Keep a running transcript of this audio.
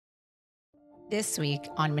This week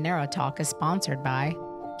on Monero Talk is sponsored by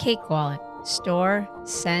Cake Wallet. Store,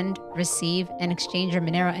 send, receive, and exchange your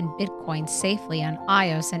Monero and Bitcoin safely on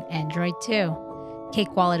iOS and Android too.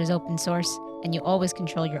 Cake Wallet is open source, and you always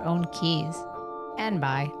control your own keys. And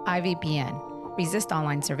by IVPN. Resist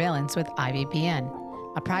online surveillance with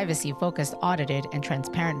IVPN, a privacy-focused, audited, and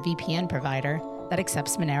transparent VPN provider that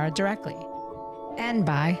accepts Monero directly. And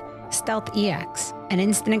by StealthEX, an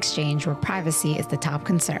instant exchange where privacy is the top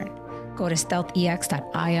concern. Go to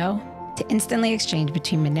stealthex.io to instantly exchange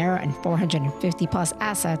between Monero and 450 plus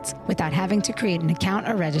assets without having to create an account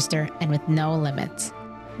or register and with no limits.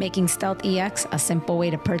 Making StealthEX a simple way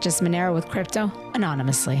to purchase Monero with crypto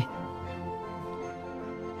anonymously.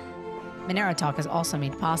 Monero Talk is also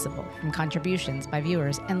made possible from contributions by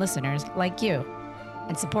viewers and listeners like you.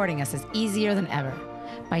 And supporting us is easier than ever.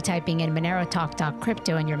 By typing in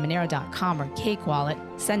monerotalk.crypto in your Monero.com or Cake Wallet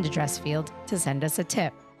send address field to send us a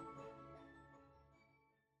tip.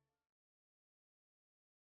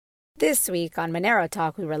 This week on Monero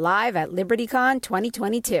Talk, we were live at LibertyCon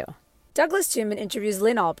 2022. Douglas Tuman interviews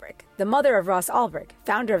Lynn Ulbrich, the mother of Ross Ulbricht,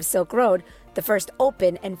 founder of Silk Road, the first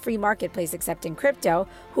open and free marketplace accepting crypto,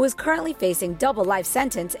 who is currently facing double life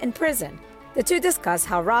sentence in prison. The two discuss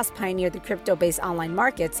how Ross pioneered the crypto-based online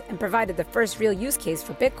markets and provided the first real use case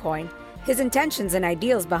for Bitcoin, his intentions and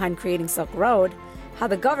ideals behind creating Silk Road, how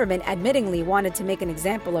the government admittingly wanted to make an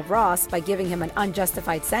example of Ross by giving him an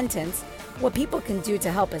unjustified sentence, what people can do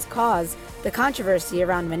to help his cause, the controversy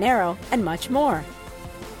around Monero, and much more.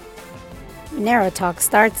 Monero Talk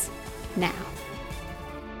starts now.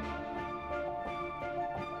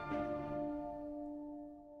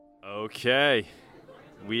 Okay,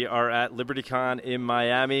 we are at LibertyCon in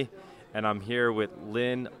Miami, and I'm here with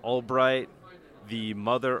Lynn Ulbricht, the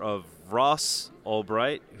mother of Ross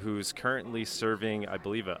Ulbricht, who's currently serving, I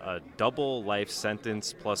believe, a double life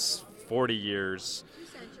sentence plus 40 years. 2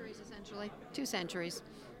 centuries, essentially. 2 centuries.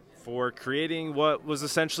 For creating what was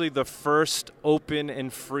essentially the first open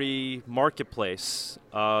and free marketplace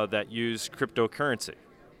that used cryptocurrency.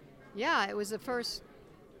 Yeah, it was the first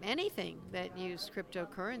anything that used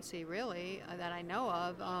cryptocurrency, really, that I know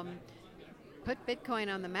of. Put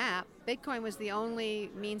Bitcoin on the map. Bitcoin was the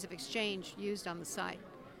only means of exchange used on the site.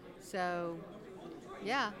 So,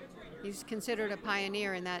 yeah, he's considered a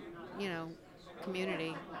pioneer in that,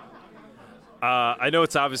 community. I know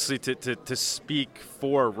it's obviously to speak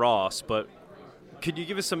for Ross, but could you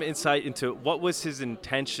give us some insight into what was his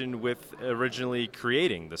intention with originally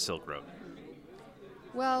creating the Silk Road?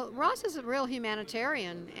 Well, Ross is a real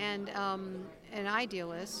humanitarian and an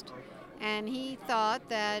idealist, and he thought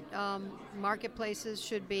that marketplaces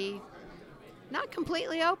should be not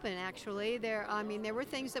completely open, actually. There were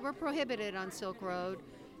things that were prohibited on Silk Road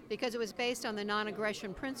because it was based on the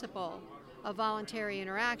non-aggression principle of voluntary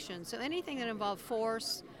interaction. So anything that involved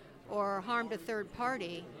force or harmed a third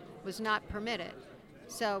party was not permitted.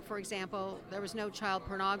 So, for example, there was no child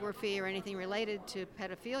pornography or anything related to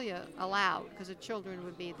pedophilia allowed because the children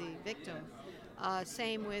would be the victim.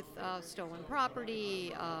 Same with stolen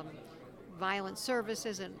property, violent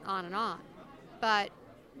services, and on. But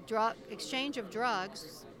exchange of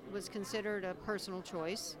drugs was considered a personal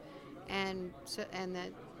choice, and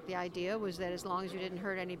that the idea was that as long as you didn't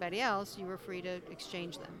hurt anybody else, you were free to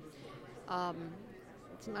exchange them.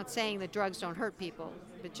 It's not saying that drugs don't hurt people,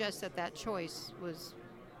 but just that choice was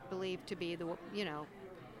believed to be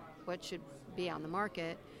what should be on the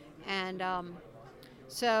market, and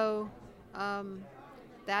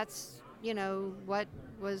that's what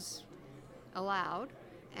was allowed,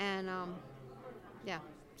 and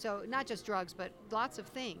so not just drugs, but lots of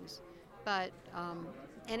things, but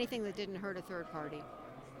anything that didn't hurt a third party.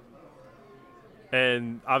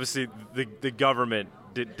 And obviously, the government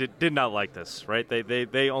did not like this, right?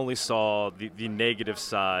 They only saw the negative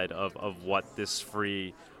side of what this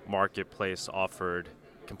free marketplace offered,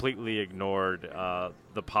 completely ignored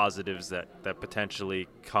the positives that potentially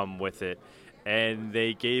come with it, and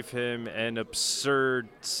they gave him an absurd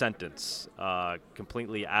sentence,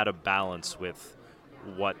 completely out of balance with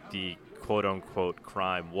what the quote-unquote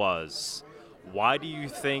crime was. Why do you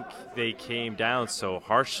think they came down so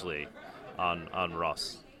harshly on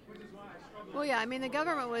Ross? Well, yeah, the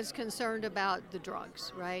government was concerned about the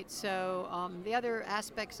drugs, right? So the other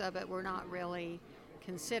aspects of it were not really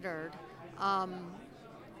considered.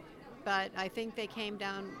 But I think they came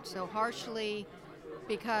down so harshly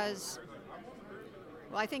because,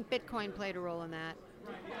 I think Bitcoin played a role in that.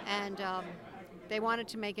 And they wanted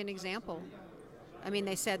to make an example.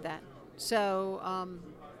 They said that. So,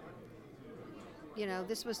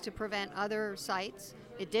 this was to prevent other sites.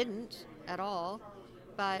 It didn't at all,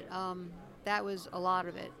 but that was a lot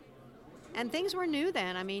of it. And things were new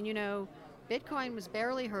then. I mean, Bitcoin was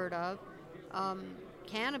barely heard of.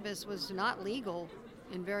 Cannabis was not legal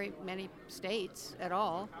in very many states at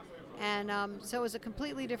all. And so it was a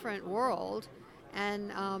completely different world.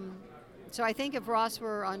 And so I think if Ross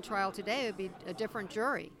were on trial today, it would be a different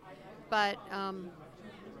jury. But,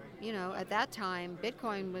 at that time,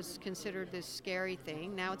 Bitcoin was considered this scary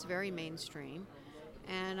thing. Now it's very mainstream.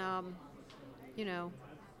 And,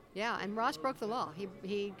 and Ross broke the law.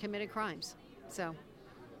 He committed crimes. So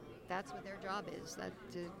that's what their job is,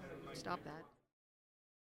 to stop that.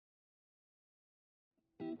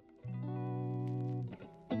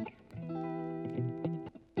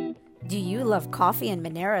 Do you love coffee and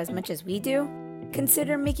Monero as much as we do?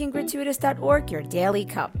 Consider making Gratuitous.org your daily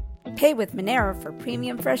cup. Pay with Monero for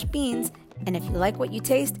premium fresh beans, and if you like what you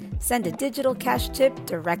taste, send a digital cash tip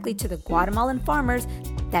directly to the Guatemalan farmers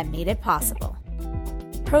that made it possible.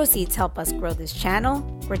 Proceeds help us grow this channel,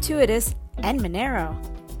 Gratuitous, and Monero.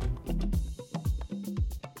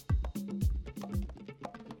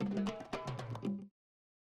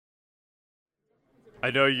 I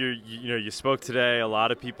know you spoke today. A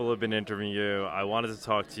lot of people have been interviewing you. I wanted to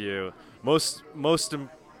talk to you most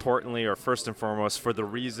importantly, or first and foremost, for the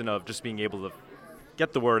reason of just being able to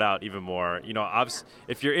get the word out even more. Obviously,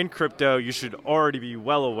 if you're in crypto, you should already be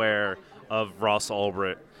well aware of Ross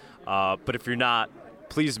Ulbricht. But if you're not,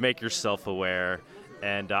 please make yourself aware.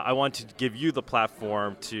 And I want to give you the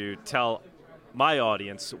platform to tell my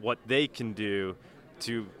audience what they can do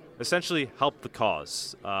to essentially help the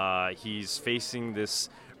cause. He's facing this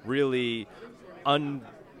really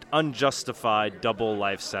unjustified double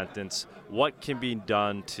life sentence. What can be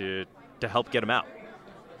done to help get him out?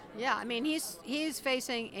 Yeah, I mean, he's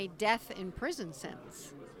facing a death in prison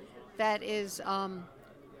sentence. That is,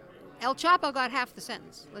 El Chapo got half the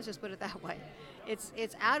sentence. Let's just put it that way.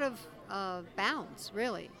 It's out of bounds,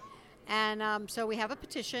 really. And so we have a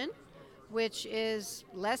petition, which is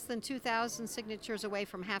less than 2,000 signatures away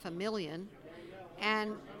from 500,000.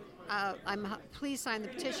 And please sign the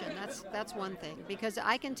petition. That's one thing, because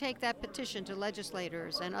I can take that petition to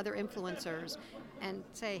legislators and other influencers and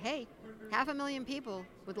say, hey, 500,000 people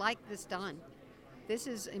would like this done. This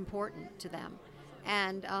is important to them.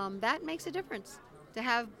 And that makes a difference, to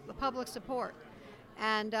have public support.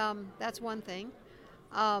 And that's one thing.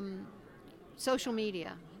 Social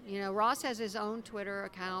media. Ross has his own Twitter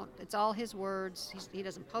account. It's all his words. He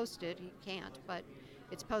doesn't post it. He can't, but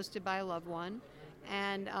it's posted by a loved one.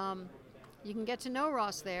 And you can get to know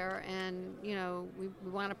Ross there. And, we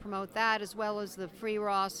want to promote that, as well as the Free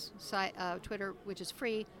Ross site, Twitter, which is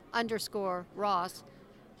free_Ross,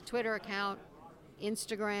 Twitter account,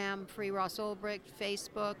 Instagram, Free Ross Ulbricht,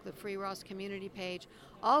 Facebook, the Free Ross community page.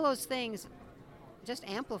 All those things, just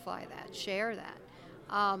amplify that, share that.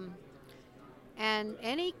 And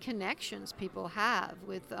any connections people have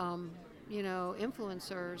with,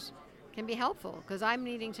 influencers can be helpful, because I'm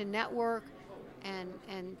needing to network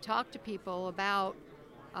and talk to people about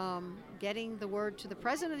getting the word to the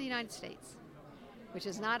President of the United States, which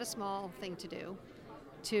is not a small thing to do,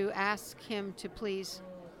 to ask him to please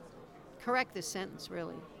correct this sentence,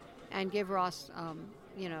 really, and give Ross,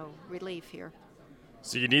 relief here.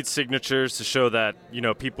 So you need signatures to show that,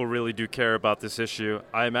 people really do care about this issue.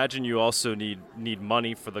 I imagine you also need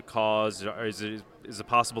money for the cause. Is it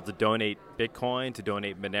possible to donate Bitcoin, to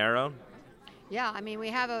donate Monero? Yeah, I mean, we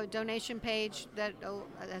have a donation page that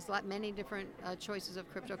has many different choices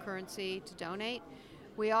of cryptocurrency to donate.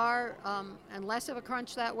 We are in less of a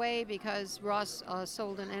crunch that way, because Ross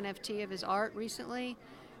sold an NFT of his art recently,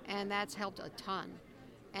 and that's helped a ton.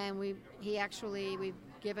 And we've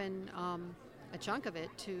given a chunk of it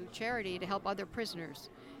to charity to help other prisoners.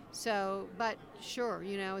 So, but sure,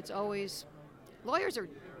 it's always, lawyers are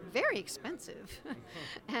very expensive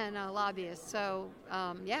and lobbyists. So,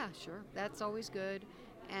 yeah, sure, that's always good.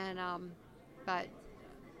 And, but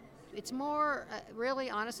it's more, really,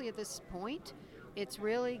 honestly, at this point, it's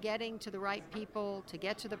really getting to the right people, to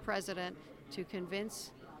get to the president, to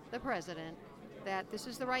convince the president that this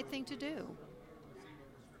is the right thing to do.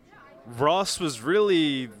 Ross was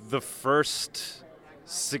really the first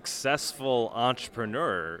successful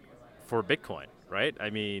entrepreneur for Bitcoin, right? I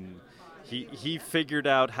mean, he figured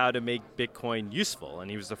out how to make Bitcoin useful, and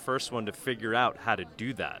he was the first one to figure out how to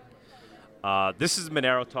do that. This is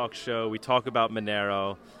Monero Talk Show. We talk about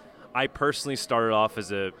Monero. I personally started off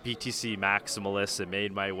as a BTC maximalist and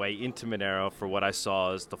made my way into Monero for what I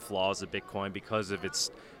saw as the flaws of Bitcoin because of its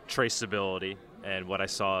traceability, and what I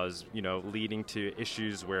saw as, leading to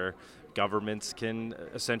issues where governments can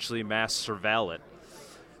essentially mass surveil it.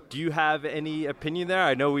 Do you have any opinion there?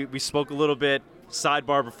 I know we spoke a little bit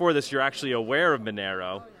sidebar before this. You're actually aware of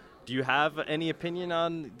Monero. Do you have any opinion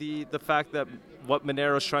on the fact that what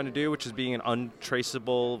Monero is trying to do, which is being an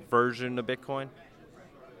untraceable version of Bitcoin?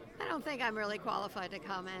 I don't think I'm really qualified to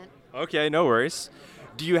comment. Okay, no worries.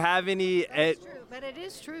 Do you have any? But it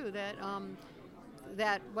is true that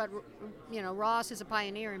that what Ross is a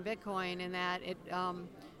pioneer in Bitcoin, and that it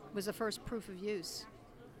was the first proof of use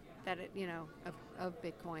that of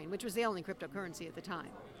Bitcoin, which was the only cryptocurrency at the time.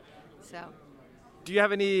 So. Do you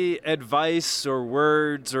have any advice or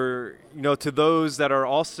words or, to those that are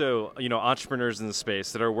also, entrepreneurs in the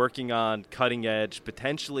space that are working on cutting edge,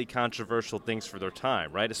 potentially controversial things for their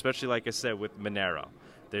time, right? Especially, like I said, with Monero.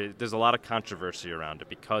 There's a lot of controversy around it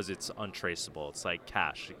because it's untraceable. It's like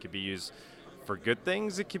cash. It could be used for good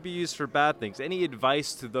things. It could be used for bad things. Any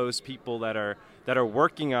advice to those people that are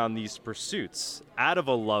working on these pursuits out of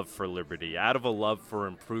a love for liberty, out of a love for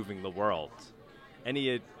improving the world?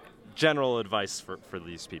 Any general advice for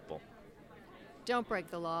these people? Don't break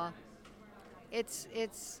the law. It's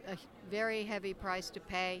a very heavy price to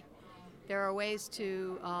pay. There are ways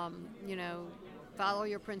to follow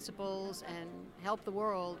your principles and help the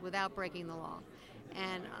world without breaking the law.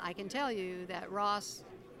 And I can tell you that Ross,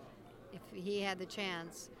 if he had the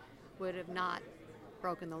chance, would have not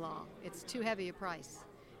broken the law. It's too heavy a price.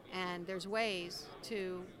 And there's ways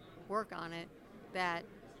to work on it that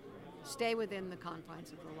stay within the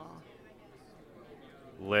confines of the law.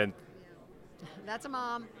 Lynn. That's a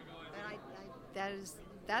mom. But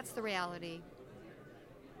that's the reality.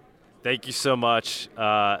 Thank you so much.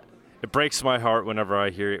 It breaks my heart whenever I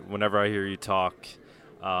hear you talk.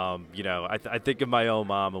 I think of my own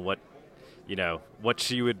mom and what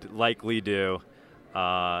she would likely do.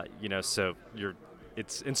 So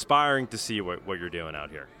it's inspiring to see what you're doing out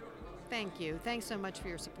here. Thank you. Thanks so much for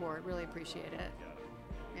your support. Really appreciate it.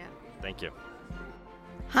 Yeah. Thank you.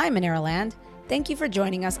 Hi, Monero Land. Thank you for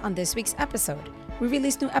joining us on this week's episode. We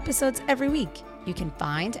release new episodes every week. You can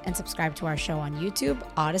find and subscribe to our show on YouTube,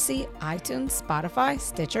 Odyssey, iTunes, Spotify,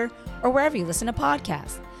 Stitcher, or wherever you listen to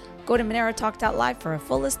podcasts. Go to MoneroTalk.live for a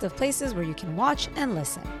full list of places where you can watch and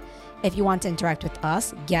listen. If you want to interact with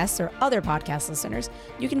us, guests, or other podcast listeners,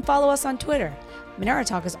 you can follow us on Twitter. Monero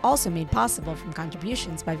Talk is also made possible from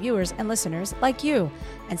contributions by viewers and listeners like you,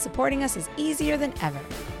 and supporting us is easier than ever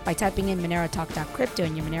by typing in monerotalk.crypto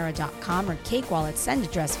in your Monero.com or Cake Wallet send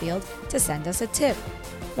address field to send us a tip.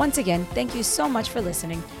 Once again, thank you so much for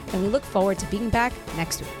listening, and we look forward to being back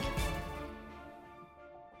next week.